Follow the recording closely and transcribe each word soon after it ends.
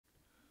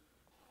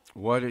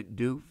What it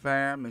do,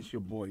 fam? It's your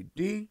boy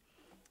D,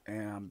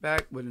 and I'm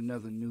back with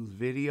another news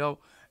video.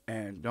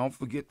 And don't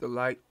forget to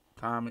like,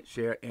 comment,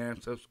 share,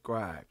 and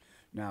subscribe.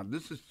 Now,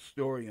 this is the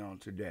story on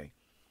today,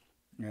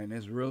 and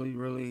it's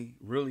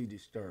really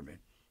disturbing.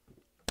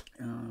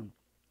 Um,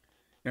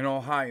 in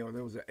Ohio,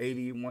 there was an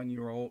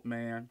 81-year-old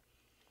man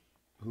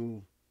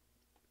who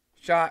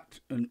shot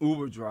an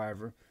Uber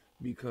driver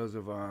because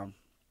of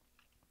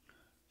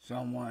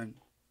someone,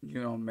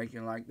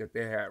 making like that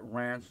they had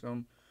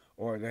ransom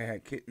or they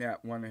had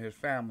kidnapped one of his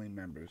family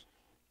members.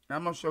 Now,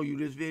 I'm going to show you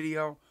this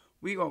video.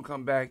 We're going to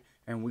come back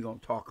and we're going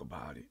to talk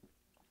about it.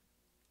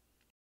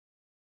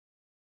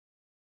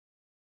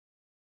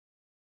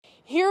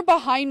 Here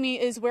behind me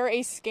is where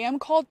a scam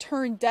call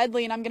turned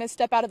deadly, and I'm going to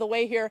step out of the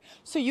way here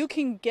so you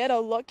can get a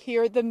look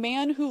here. The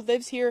man who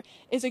lives here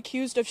is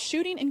accused of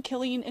shooting and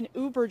killing an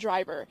Uber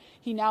driver.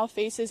 He now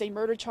faces a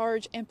murder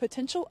charge and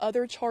potential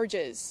other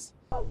charges.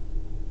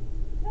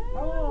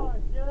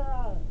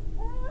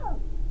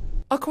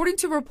 According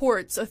to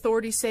reports,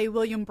 authorities say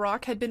William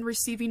Brock had been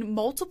receiving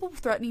multiple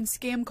threatening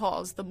scam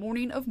calls the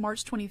morning of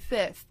March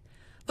 25th.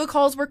 The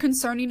calls were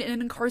concerning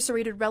an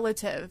incarcerated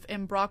relative,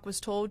 and Brock was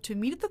told to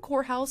meet at the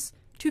courthouse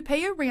to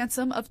pay a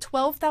ransom of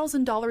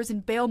 $12,000 in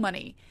bail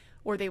money,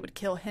 or they would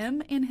kill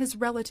him and his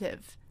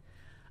relative.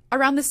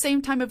 Around the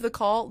same time of the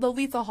call,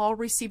 Loletha Hall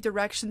received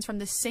directions from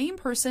the same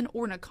person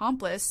or an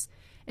accomplice,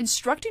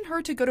 instructing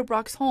her to go to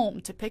Brock's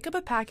home to pick up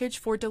a package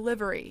for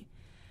delivery.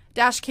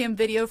 Dashcam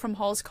video from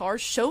Hall's car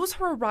shows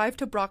her arrive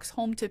to Brock's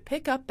home to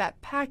pick up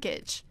that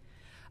package.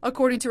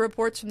 According to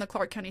reports from the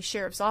Clark County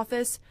Sheriff's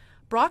Office,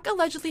 Brock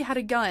allegedly had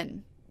a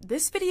gun.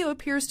 This video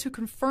appears to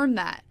confirm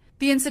that.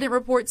 The incident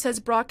report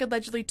says Brock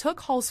allegedly took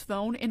Hall's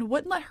phone and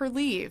wouldn't let her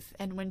leave,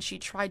 and when she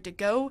tried to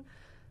go,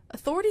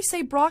 authorities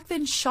say Brock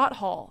then shot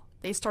Hall.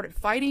 They started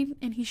fighting,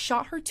 and he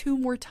shot her 2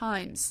 more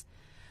times.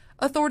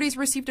 Authorities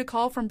received a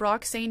call from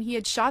Brock saying he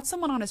had shot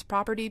someone on his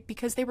property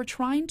because they were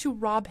trying to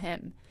rob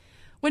him.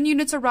 When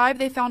units arrived,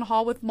 they found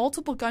Hall with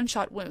multiple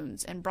gunshot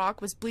wounds, and Brock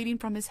was bleeding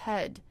from his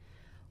head.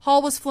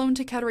 Hall was flown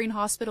to Kettering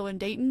Hospital in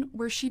Dayton,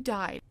 where she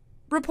died.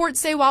 Reports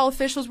say while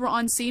officials were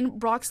on scene,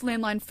 Brock's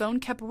landline phone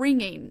kept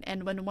ringing,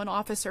 and when one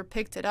officer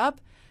picked it up,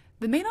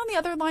 the man on the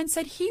other line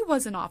said he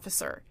was an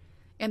officer.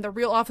 And the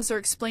real officer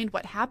explained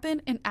what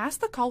happened and asked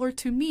the caller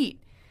to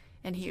meet.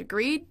 And he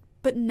agreed,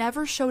 but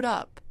never showed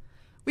up.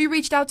 We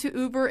reached out to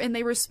Uber, and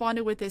they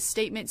responded with this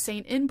statement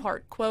saying in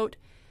part, quote,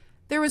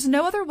 "There is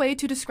no other way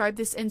to describe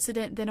this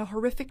incident than a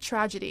horrific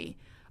tragedy.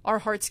 Our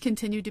hearts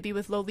continue to be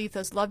with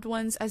Loletha's loved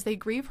ones as they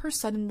grieve her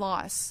sudden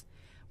loss.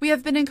 We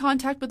have been in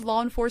contact with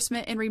law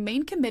enforcement and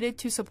remain committed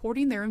to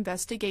supporting their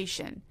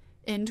investigation."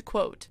 End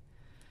quote.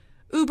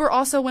 Uber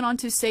also went on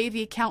to say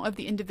the account of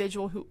the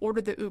individual who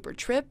ordered the Uber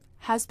trip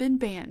has been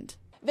banned.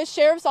 The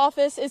sheriff's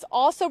office is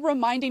also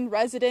reminding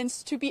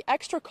residents to be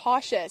extra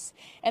cautious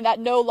and that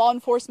no law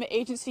enforcement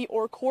agency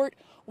or court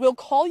will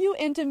call you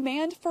and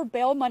demand for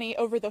bail money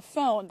over the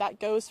phone. That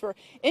goes for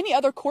any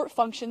other court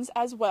functions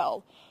as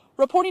well.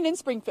 Reporting in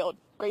Springfield,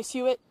 Grace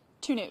Hewitt,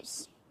 2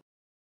 News.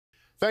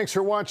 Thanks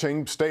for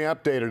watching. Stay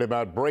updated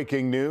about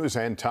breaking news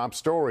and top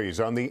stories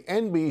on the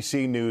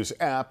NBC News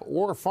app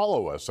or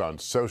follow us on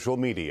social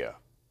media.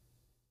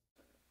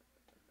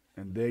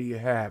 And there you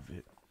have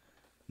it.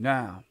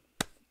 Now,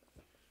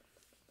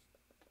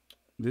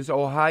 this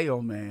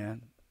Ohio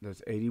man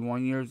that's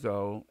 81 years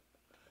old,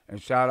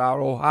 and shout out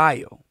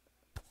Ohio.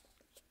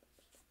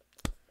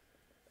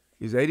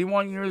 He's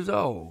 81 years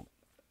old,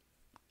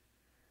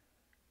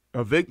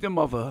 a victim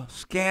of a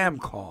scam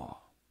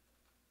call.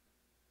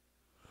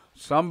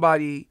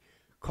 Somebody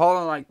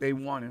calling like they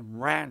wanted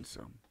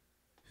ransom.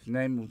 His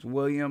name was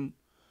William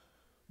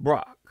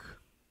Brock.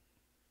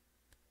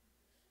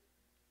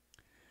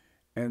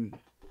 And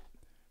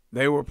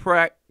they were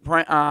playing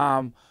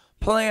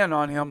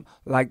on him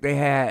like they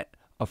had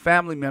a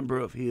family member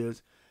of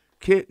his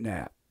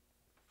kidnapped.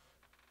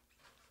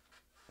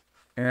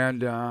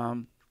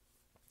 And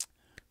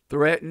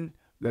threatened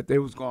that they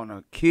was going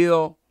to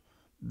kill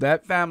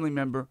that family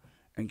member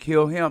and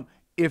kill him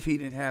if he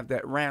didn't have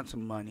that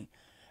ransom money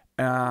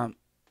at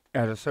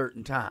a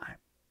certain time.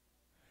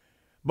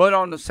 But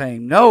on the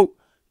same note,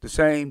 the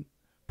same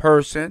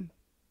person,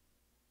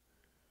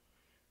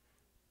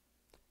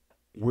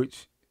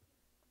 which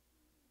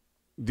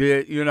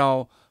did,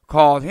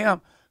 called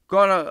him,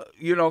 gonna,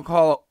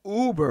 call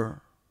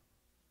Uber.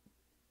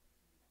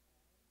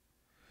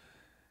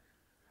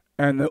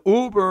 And the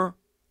Uber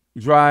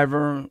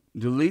driver,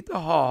 Loletha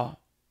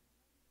Hall,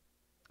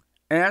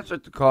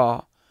 answered the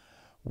call,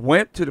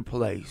 went to the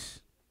place,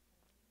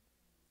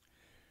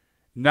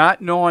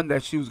 not knowing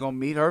that she was going to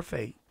meet her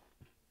fate.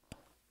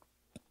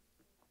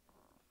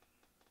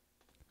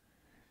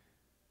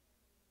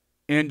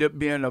 End up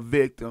being a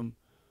victim,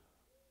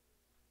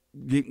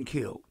 getting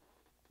killed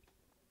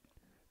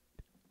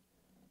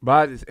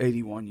by this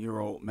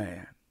 81-year-old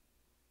man.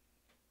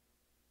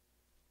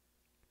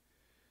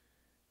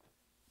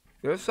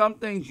 There's some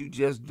things you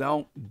just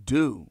don't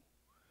do.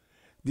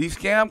 These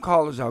scam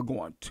callers are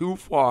going too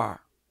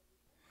far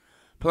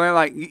Playing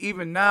like,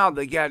 even now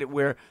they got it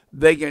where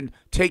they can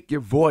take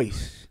your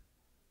voice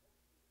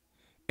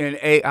in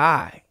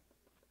AI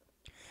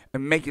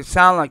and make it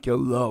sound like your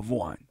loved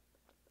one.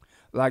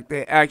 Like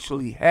they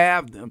actually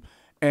have them,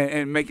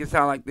 and make it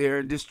sound like they're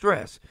in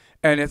distress.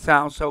 And it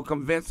sounds so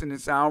convincing,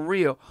 it sounds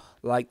real,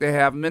 like they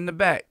have them in the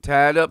back,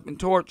 tied up and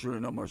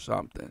torturing them or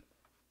something.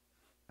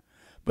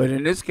 But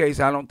in this case,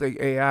 I don't think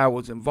AI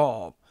was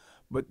involved.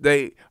 But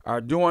they are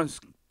doing,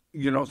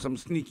 some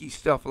sneaky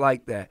stuff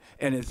like that.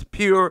 And it's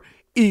pure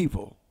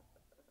evil.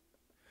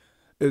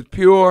 It's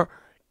pure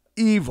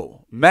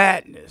evil,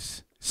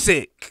 madness,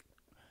 sick.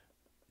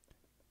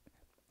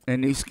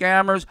 And these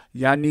scammers,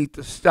 y'all need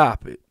to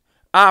stop it.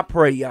 I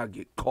pray y'all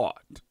get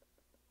caught.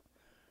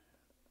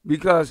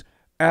 Because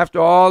after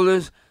all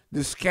this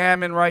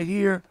scamming right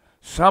here,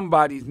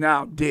 somebody's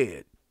now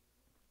dead.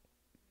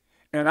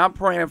 And I'm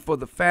praying for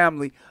the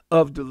family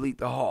of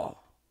Loletha Hall.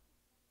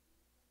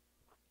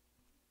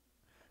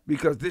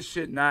 Because this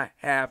should not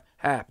have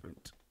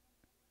happened.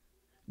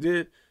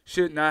 This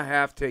should not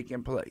have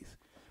taken place.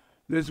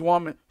 This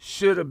woman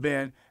should have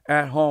been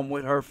at home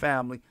with her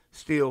family,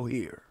 still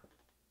here.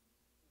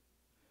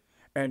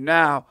 And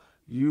now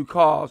you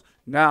cause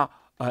now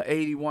an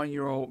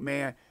 81-year-old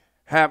man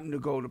having to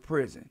go to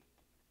prison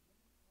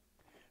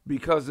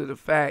because of the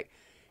fact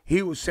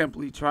he was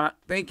simply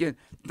thinking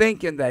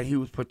that he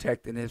was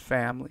protecting his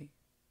family,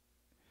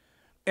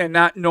 and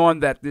not knowing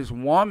that this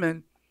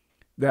woman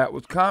that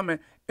was coming,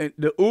 and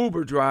the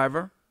Uber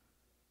driver,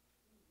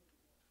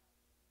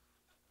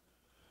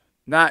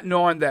 not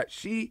knowing that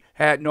she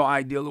had no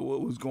idea of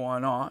what was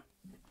going on,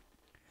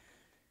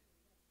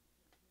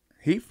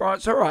 he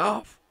fronts her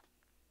off.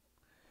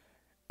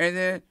 And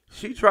then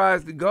she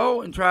tries to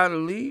go and try to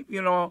leave,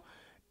 and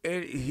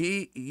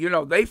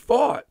they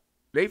fought.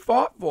 They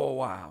fought for a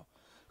while.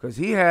 Because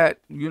he had,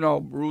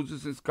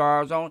 bruises and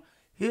scars on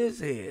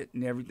his head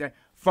and everything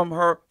from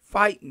her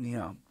fighting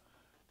him.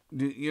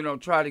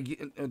 Try to get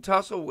a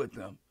tussle with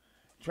him.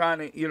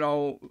 Trying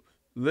to,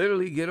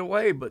 literally get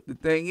away. But the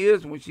thing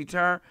is, when she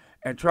turned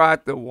and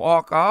tried to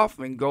walk off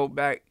and go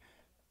back,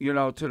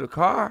 to the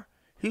car,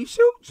 he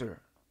shoots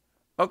her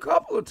a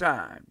couple of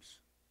times.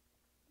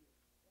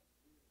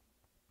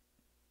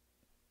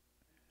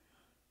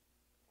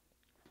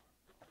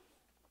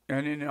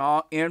 And in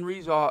all end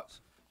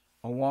results,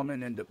 a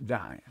woman ended up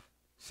dying,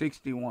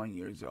 61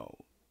 years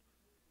old.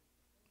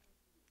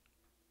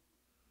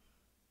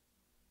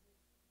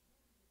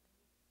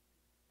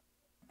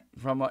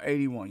 From an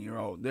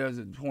 81-year-old. There's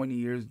a 20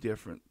 years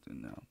difference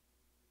in them.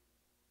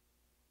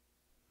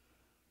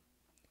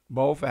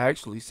 Both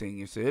actually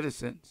senior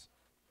citizens.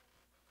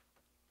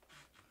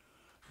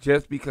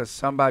 Just because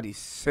somebody's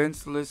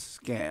senseless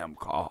scam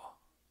call.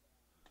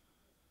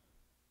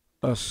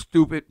 A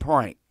stupid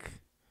prank.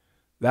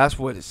 That's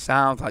what it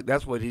sounds like.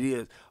 That's what it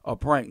is. A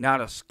prank,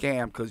 not a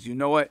scam. Because you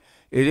know what?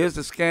 It is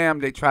a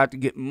scam. They tried to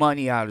get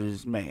money out of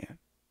this man.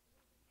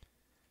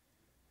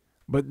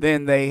 But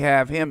then they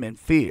have him in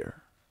fear.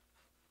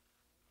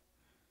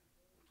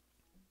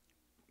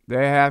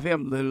 They have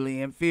him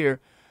literally in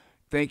fear,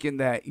 thinking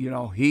that,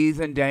 he's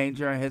in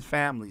danger and his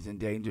family's in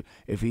danger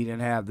if he didn't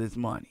have this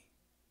money.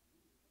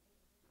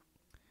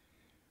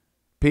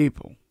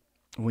 People,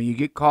 when you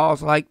get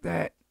calls like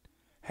that,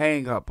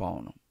 hang up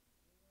on them.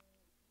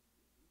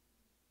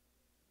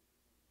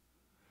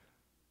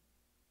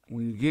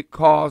 When you get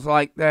calls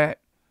like that,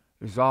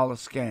 it's all a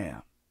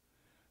scam.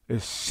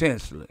 It's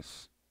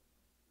senseless.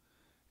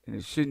 And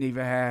it shouldn't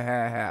even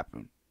have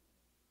happened.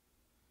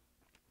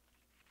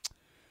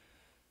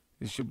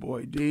 It's your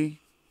boy D.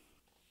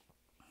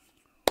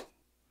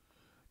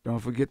 Don't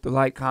forget to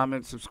like,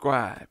 comment,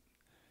 subscribe.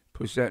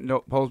 Push that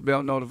post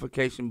bell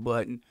notification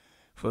button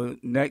for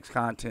next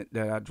content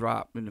that I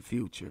drop in the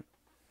future.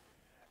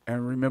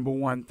 And remember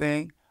one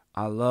thing,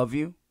 I love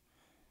you.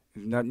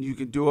 There's nothing you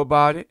can do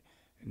about it.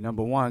 And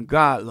number one,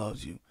 God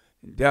loves you.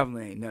 And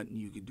definitely ain't nothing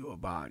you can do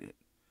about it.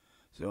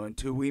 So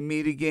until we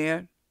meet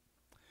again,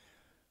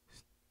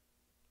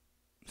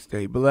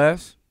 stay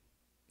blessed,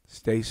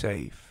 stay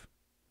safe.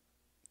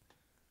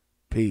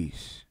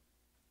 Peace.